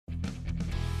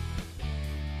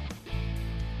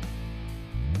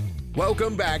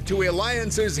Welcome back to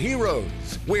Alliance's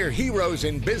Heroes, where heroes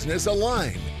in business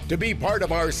align. To be part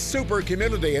of our super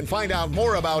community and find out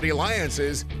more about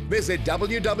Alliances, visit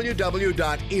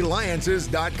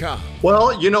www.alliances.com.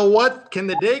 Well, you know what? Can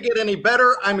the day get any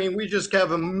better? I mean, we just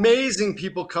have amazing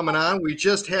people coming on. We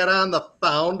just had on the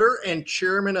founder and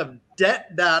chairman of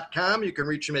Debt.com. You can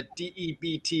reach him at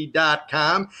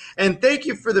debt.com. And thank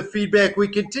you for the feedback we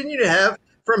continue to have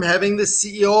from having the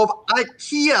CEO of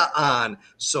IKEA on.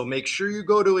 So make sure you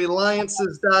go to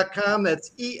alliances.com.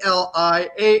 That's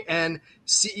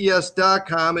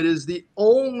ELIANCES.com. It is the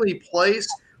only place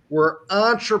where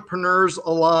entrepreneurs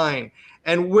align.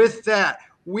 And with that,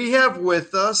 we have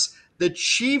with us the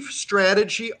Chief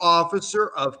Strategy Officer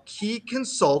of Key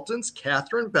Consultants,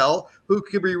 Catherine Bell, who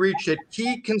can be reached at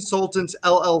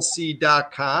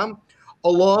keyconsultantsllc.com,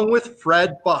 along with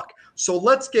Fred Buck. So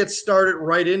let's get started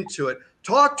right into it.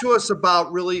 Talk to us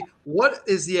about really what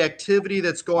is the activity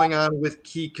that's going on with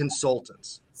Key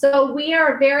Consultants. So we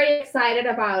are very excited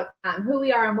about who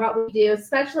we are and what we do,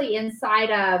 especially inside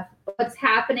of what's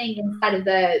happening inside of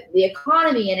the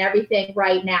economy and everything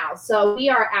right now. So we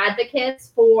are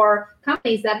advocates for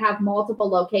companies that have multiple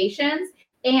locations,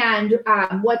 and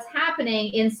what's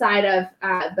happening inside of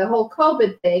the whole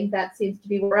COVID thing that seems to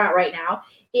be where we're at right now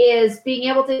is being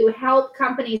able to help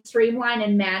companies streamline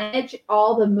and manage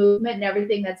all the movement and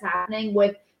everything that's happening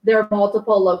with their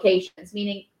multiple locations,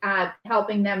 meaning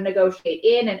helping them negotiate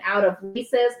in and out of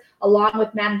leases, along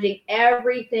with managing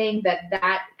everything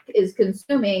that is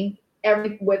consuming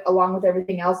along with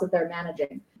everything else that they're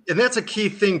managing. And that's a key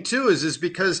thing too, is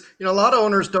because, you know, a lot of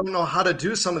owners don't know how to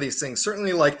do some of these things,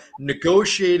 certainly like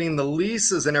negotiating the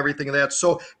leases and everything of that.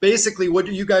 So basically what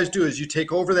do you guys do is you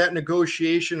take over that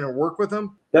negotiation and work with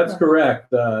them? That's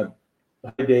correct. Hi,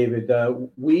 David.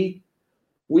 We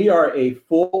are a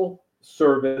full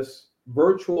service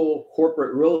virtual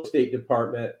corporate real estate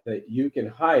department that you can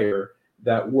hire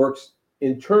that works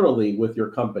internally with your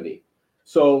company.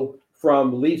 So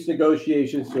from lease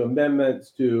negotiations to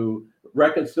amendments to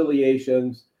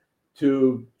reconciliations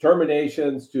to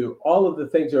terminations to all of the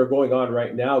things that are going on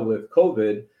right now with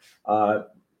COVID,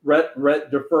 rent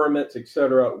deferments, et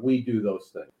cetera, we do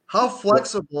those things. How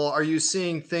flexible are you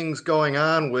seeing things going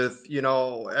on with, you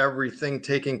know, everything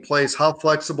taking place? How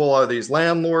flexible are these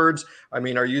landlords? I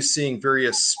mean, are you seeing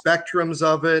various spectrums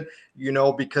of it? You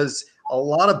know, because a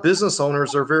lot of business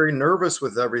owners are very nervous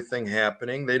with everything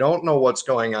happening. They don't know what's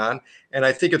going on. And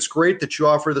I think it's great that you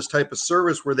offer this type of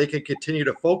service where they can continue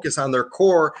to focus on their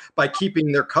core by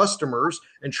keeping their customers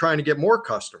and trying to get more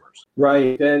customers.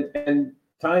 Right. And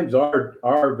times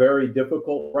are very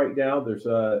difficult right now. There's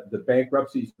the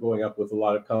bankruptcies going up with a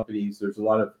lot of companies. There's a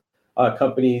lot of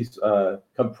companies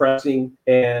compressing,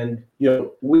 and you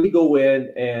know, we go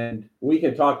in and we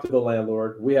can talk to the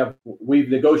landlord. We've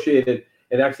negotiated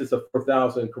in excess of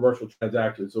 4,000 commercial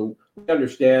transactions, so we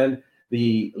understand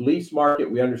the lease market,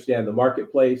 we understand the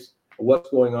marketplace, what's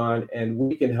going on, and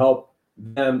we can help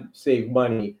them save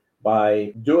money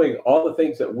by doing all the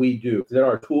things that we do in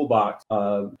our toolbox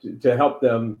to help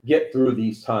them get through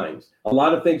these times. A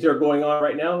lot of things are going on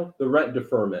right now. The rent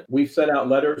deferment. We've sent out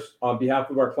letters on behalf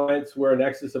of our clients. We're in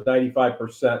excess of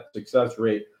 95% success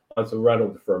rate on some rental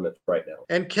deferments right now.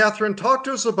 And Catherine, talk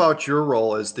to us about your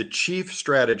role as the Chief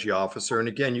Strategy Officer. And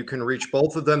again, you can reach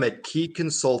both of them at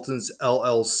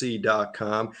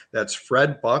keyconsultantsllc.com. That's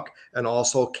Fred Buck and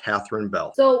also Catherine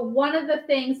Bell. So one of the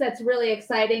things that's really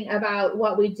exciting about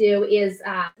what we do is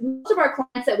most of our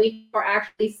clients that we are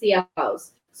actually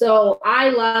CFOs. So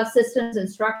I love systems and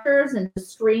structures and to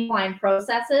streamline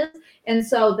processes. And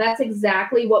so that's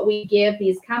exactly what we give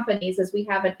these companies, is we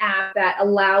have an app that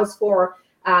allows for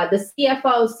the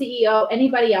CFO, CEO,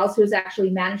 anybody else who's actually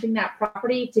managing that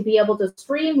property to be able to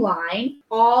streamline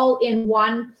all in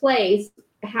one place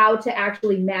how to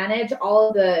actually manage all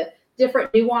of the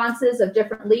different nuances of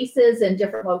different leases and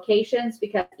different locations,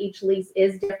 because each lease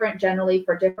is different generally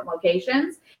for different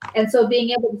locations. And so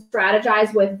being able to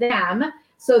strategize with them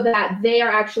so that they are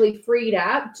actually freed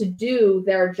up to do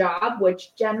their job,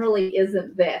 which generally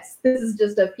isn't this. This is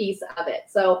just a piece of it.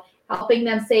 So helping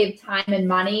them save time and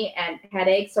money and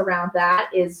headaches around that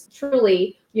is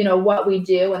truly, you know, what we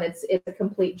do, and it's a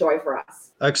complete joy for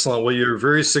us. Excellent. Well, you're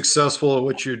very successful at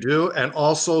what you do, and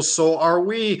also so are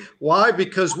we. Why?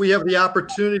 Because we have the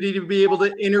opportunity to be able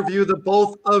to interview the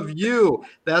both of you.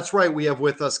 That's right. We have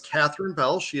with us Catherine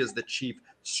Bell. She is the Chief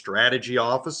Strategy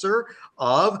Officer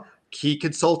of Key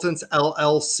Consultants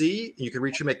LLC. You can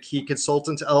reach him at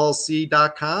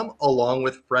keyconsultantsllc.com, along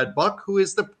with Fred Buck, who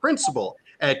is the principal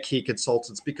at Key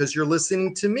Consultants, because you're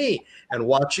listening to me and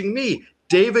watching me,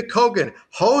 David Kogan,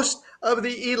 host of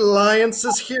the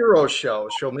Alliances Hero Show.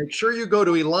 So make sure you go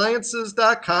to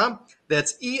alliances.com.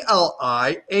 That's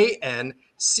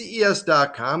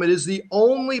ELIANCES.com. It is the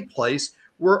only place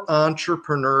where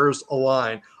entrepreneurs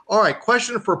align. All right,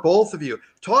 question for both of you.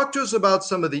 Talk to us about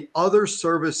some of the other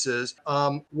services.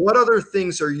 What other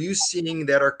things are you seeing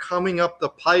that are coming up the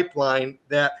pipeline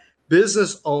that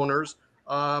business owners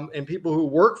and people who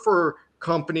work for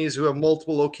companies who have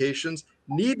multiple locations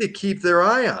need to keep their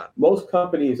eye on? Most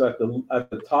companies at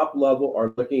the top level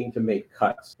are looking to make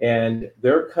cuts, and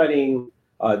they're cutting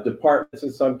departments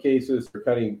in some cases. They're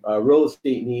cutting real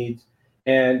estate needs,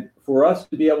 and for us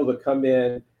to be able to come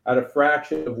in at a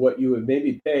fraction of what you would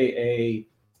maybe pay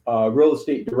a real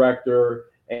estate director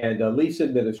and a lease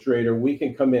administrator, we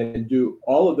can come in and do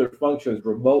all of their functions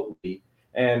remotely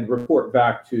and report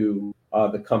back to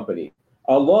the company,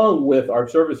 along with our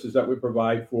services that we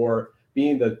provide for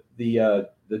being the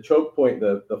choke point,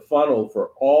 the funnel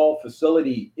for all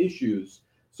facility issues.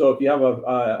 So if you have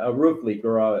a roof leak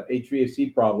or a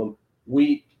HVAC problem,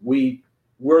 we're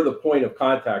the point of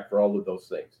contact for all of those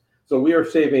things. So we are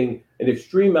saving an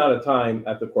extreme amount of time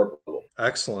at the corporate level.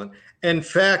 Excellent. In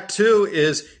fact, too,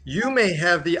 is you may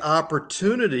have the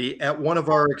opportunity at one of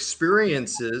our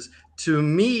experiences to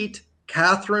meet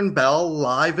Catherine Bell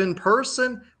live in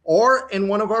person or in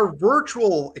one of our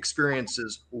virtual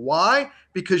experiences. Why?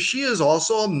 Because she is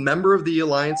also a member of the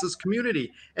Alliances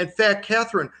community. In fact,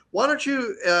 Catherine, why don't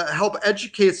you help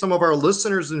educate some of our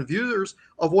listeners and viewers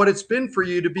of what it's been for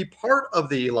you to be part of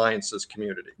the Alliances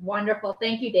community? Wonderful.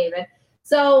 Thank you, David.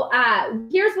 So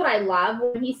here's what I love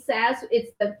when he says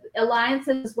it's the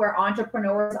alliances where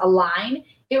entrepreneurs align.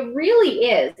 It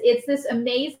really is. It's this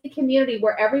amazing community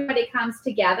where everybody comes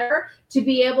together to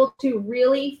be able to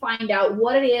really find out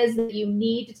what it is that you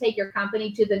need to take your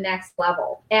company to the next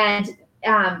level. And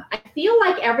I feel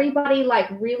like everybody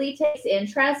really takes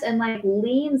interest and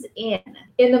leans in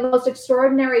the most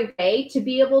extraordinary way to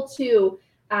be able to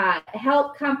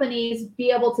help companies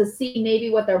be able to see maybe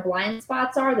what their blind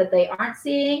spots are that they aren't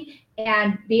seeing,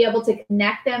 and be able to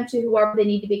connect them to whoever they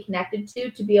need to be connected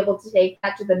to be able to take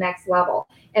that to the next level.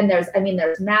 And there's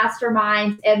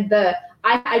masterminds, and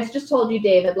I just told you,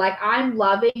 David, I'm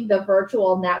loving the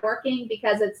virtual networking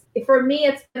because for me,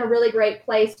 it's been a really great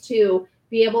place to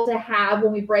be able to have,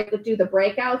 when we do the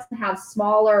breakouts, and have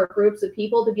smaller groups of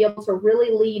people to be able to really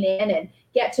lean in and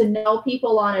get to know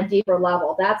people on a deeper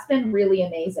level. That's been really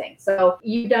amazing. So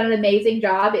you've done an amazing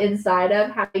job inside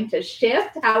of having to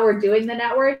shift how we're doing the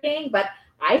networking, but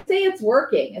I'd say it's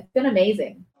working. It's been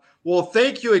amazing. Well,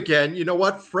 thank you again. You know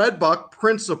what? Fred Buck,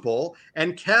 Principal,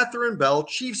 and Catherine Bell,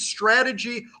 Chief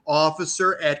Strategy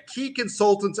Officer at Key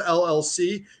Consultants,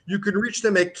 LLC. You can reach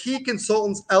them at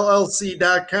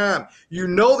keyconsultantsllc.com. You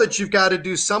know that you've got to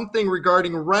do something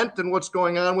regarding rent and what's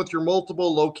going on with your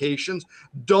multiple locations.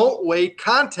 Don't wait.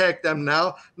 Contact them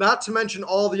now, not to mention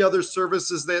all the other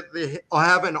services that they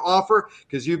have and offer,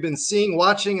 because you've been seeing,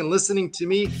 watching, and listening to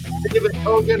me, David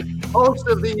Hogan, host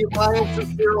of the Alliances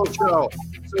Hero Show.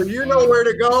 So you know where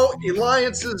to go,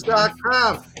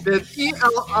 alliances.com. That's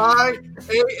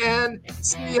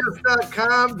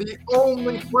ELIANCES.com, the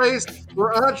only place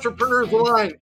where entrepreneurs align.